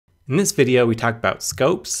In this video, we talk about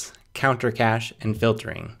scopes, counter cache, and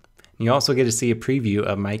filtering. You also get to see a preview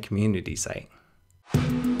of my community site.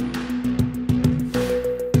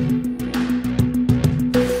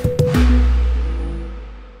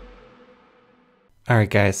 Alright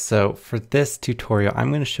guys, so for this tutorial, I'm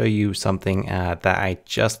going to show you something that I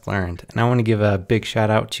just learned. And I want to give a big shout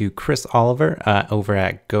out to Chris Oliver over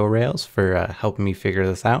at GoRails for helping me figure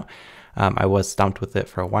this out. I was stumped with it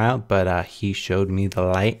for a while, but he showed me the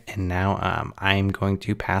light, and now I'm going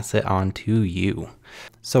to pass it on to you.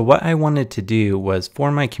 So what I wanted to do was,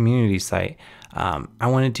 for my community site, I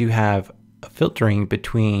wanted to have filtering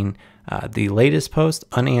between the latest post,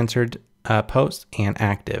 unanswered post, and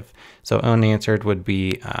active. So unanswered would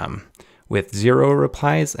be with 0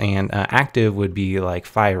 replies, and active would be like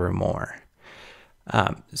 5 or more.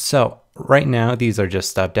 So right now these are just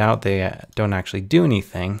stubbed out. They don't actually do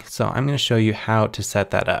anything. So I'm going to show you how to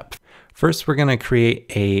set that up. First, we're going to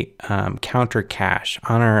create a counter cache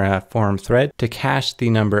on our forum thread to cache the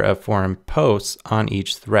number of forum posts on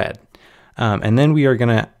each thread. And then we are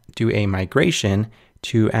going to do a migration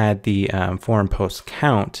to add the forum post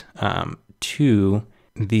count to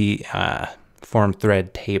the forum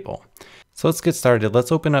thread table. So let's get started.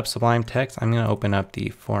 Let's open up Sublime Text. I'm going to open up the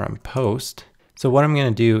forum post. So what I'm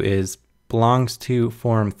going to do is belongs to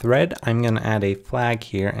forum thread. I'm going to add a flag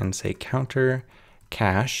here and say counter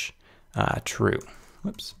cache true.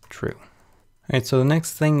 Whoops, true. All right, so the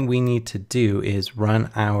next thing we need to do is run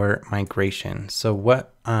our migration. So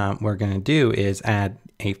what we're going to do is add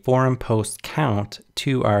a forum post count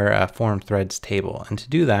to our forum threads table. And to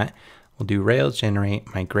do that, we'll do Rails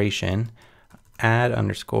generate migration add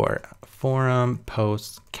underscore forum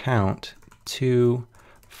post count to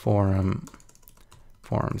forum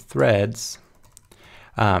threads.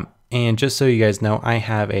 And just so you guys know, I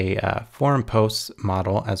have a forum posts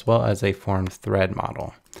model as well as a forum thread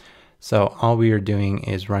model. So all we are doing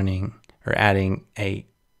is running or adding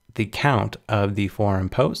the count of the forum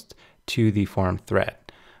post to the forum thread.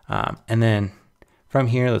 And then from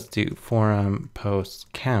here, let's do forum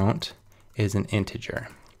post count is an integer.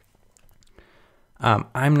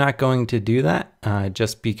 I'm not going to do that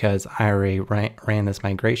just because I already ran this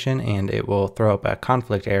migration and it will throw up a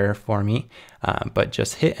conflict error for me, but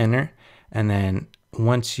just hit enter. And then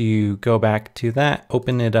once you go back to that,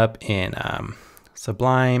 open it up in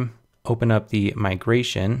Sublime, open up the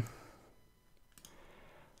migration.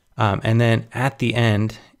 And then at the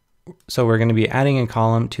end, so we're going to be adding a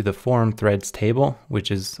column to the forum threads table,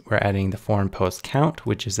 which is we're adding the forum post count,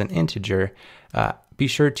 which is an integer. Be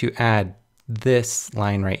sure to add this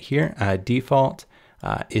line right here. Default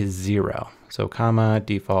is 0. So comma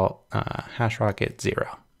default hash rocket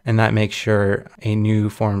 0. And that makes sure a new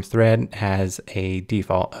forum thread has a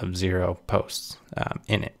default of 0 posts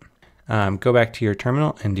in it. Go back to your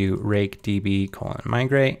terminal and do rake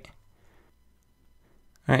db:/migrate.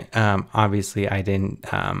 All right. Obviously, I didn't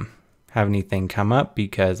have anything come up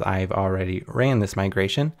because I've already ran this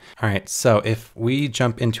migration. All right. So if we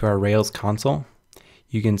jump into our Rails console,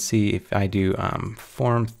 you can see if I do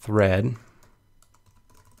forum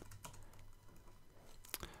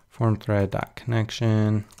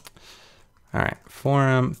thread.connection. All right,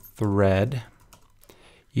 forum thread.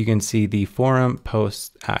 You can see the forum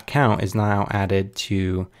post count is now added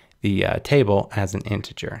to the table as an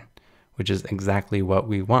integer, which is exactly what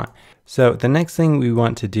we want. So the next thing we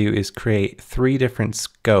want to do is create 3 different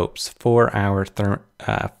scopes for our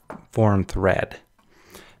forum thread.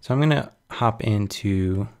 So I'm going to hop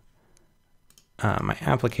into my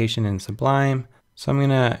application in Sublime. So I'm going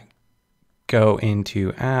to go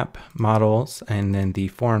into app models and then the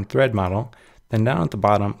forum thread model. Then down at the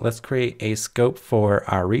bottom, let's create a scope for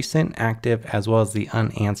our recent, active, as well as the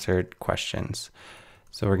unanswered questions.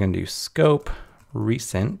 So we're going to do scope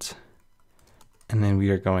recent, and then we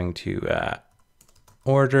are going to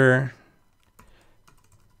order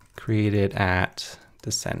created at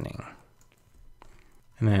descending.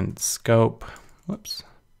 And then scope,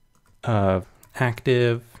 of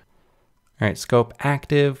active. All right, scope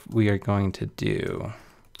active, we are going to do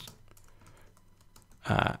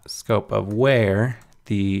scope of where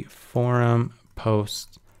the forum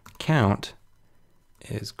post count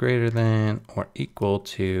is greater than or equal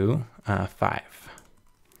to 5.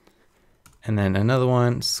 And then another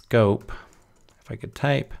one, scope, if I could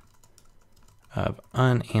type, of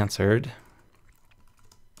unanswered.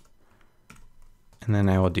 And then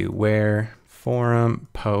I will do where forum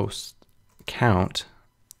post count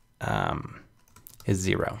is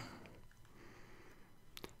 0.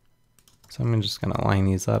 So I'm just going to line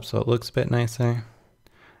these up so it looks a bit nicer.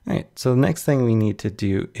 All right, so the next thing we need to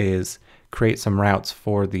do is create some routes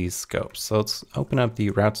for these scopes. So let's open up the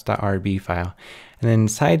routes.rb file. And then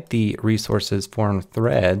inside the resources form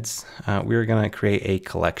threads, we're going to create a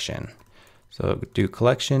collection. So do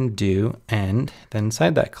collection, do, and then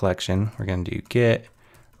inside that collection, we're going to do get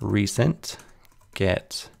recent,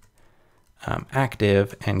 get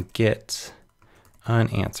active, and get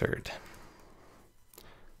unanswered.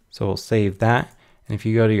 So we'll save that. And if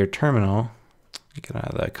you go to your terminal, you get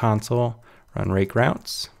out of the console, run rake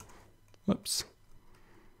routes. Whoops.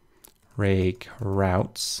 Rake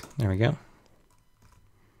routes. There we go.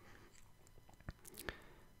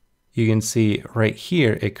 You can see right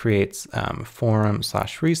here, it creates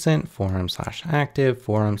forum/recent, forum/active,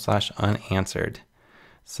 forum/unanswered.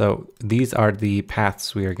 So these are the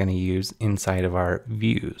paths we are going to use inside of our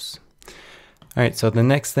views. All right, so the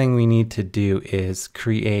next thing we need to do is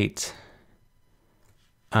create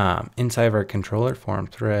inside of our controller, form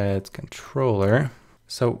threads controller.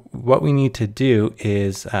 So what we need to do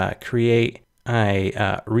is create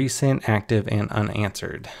a recent, active, and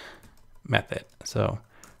unanswered method. So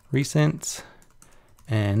recent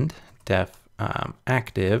and def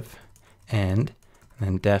active and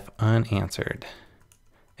then def unanswered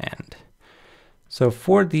end. So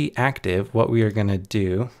for the active, what we are going to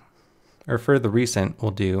do, or for the recent,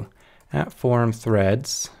 we'll do at forum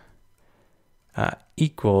threads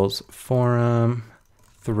equals forum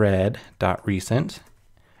thread dot recent,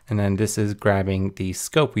 and then this is grabbing the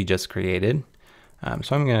scope we just created.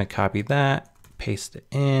 So I'm going to copy that, paste it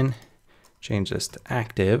in, change this to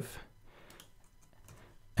active,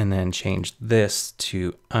 and then change this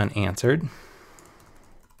to unanswered.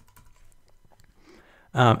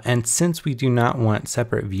 And since we do not want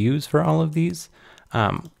separate views for all of these,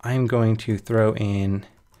 I'm going to throw in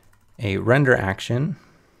a render action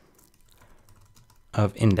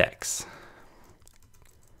of index.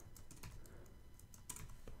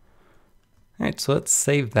 All right, so let's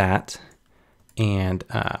save that. And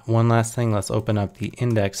one last thing, let's open up the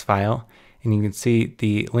index file. And you can see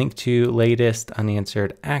the link to latest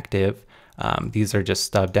unanswered active. These are just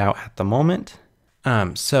stubbed out at the moment.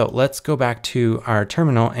 So let's go back to our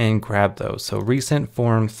terminal and grab those. So recent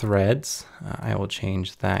form threads, I will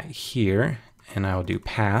change that here, and I will do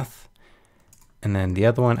path. And then the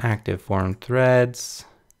other one, active form threads,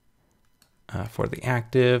 for the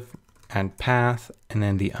active, add path, and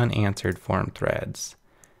then the unanswered form threads,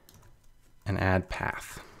 and add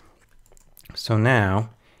path. So now,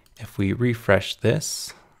 if we refresh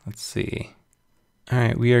this, let's see. All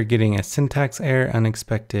right, we are getting a syntax error,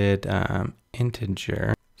 unexpected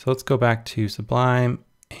integer. So let's go back to Sublime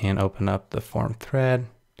and open up the form thread.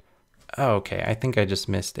 Oh, okay, I think I just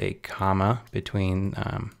missed a comma between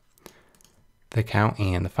the count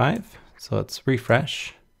and the 5. So let's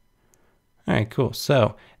refresh. All right, cool.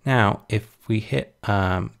 So now if we hit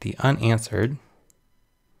the unanswered,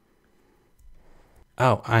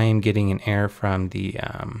 oh, I am getting an error from the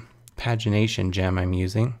pagination gem I'm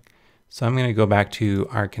using. So I'm going to go back to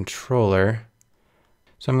our controller.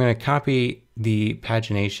 So I'm going to copy the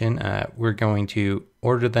pagination. We're going to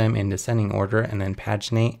order them in descending order and then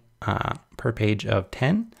paginate per page of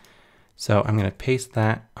 10. So I'm going to paste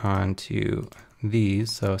that onto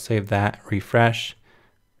these. So save that, refresh.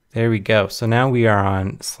 There we go. So now we are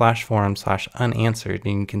on /forum/unanswered,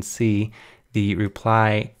 and you can see the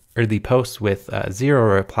reply or the post with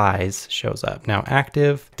 0 replies shows up. Now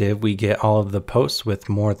active, we get all of the posts with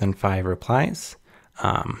more than 5 replies.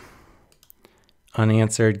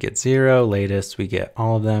 Unanswered get 0, latest we get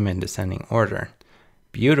all of them in descending order.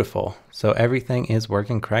 Beautiful. So everything is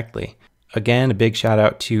working correctly. Again, a big shout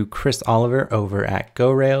out to Chris Oliver over at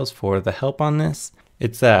GoRails for the help on this.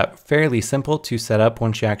 It's fairly simple to set up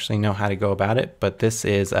once you actually know how to go about it, but this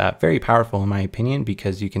is very powerful in my opinion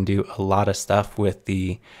because you can do a lot of stuff with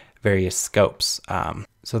the various scopes.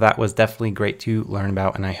 So that was definitely great to learn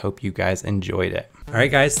about, and I hope you guys enjoyed it. All right,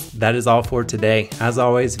 guys, that is all for today. As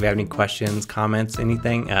always, if you have any questions, comments,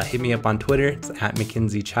 anything, hit me up on Twitter. It's at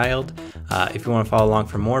McKinseyChild. If you want to follow along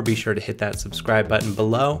for more, be sure to hit that subscribe button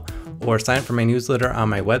below or sign up for my newsletter on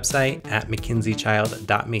my website at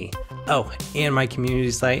mckinseychild.me. Oh, and my community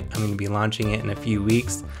site, I'm going to be launching it in a few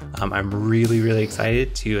weeks. I'm really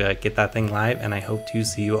excited to get that thing live, and I hope to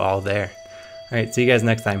see you all there. All right, see you guys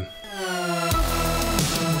next time.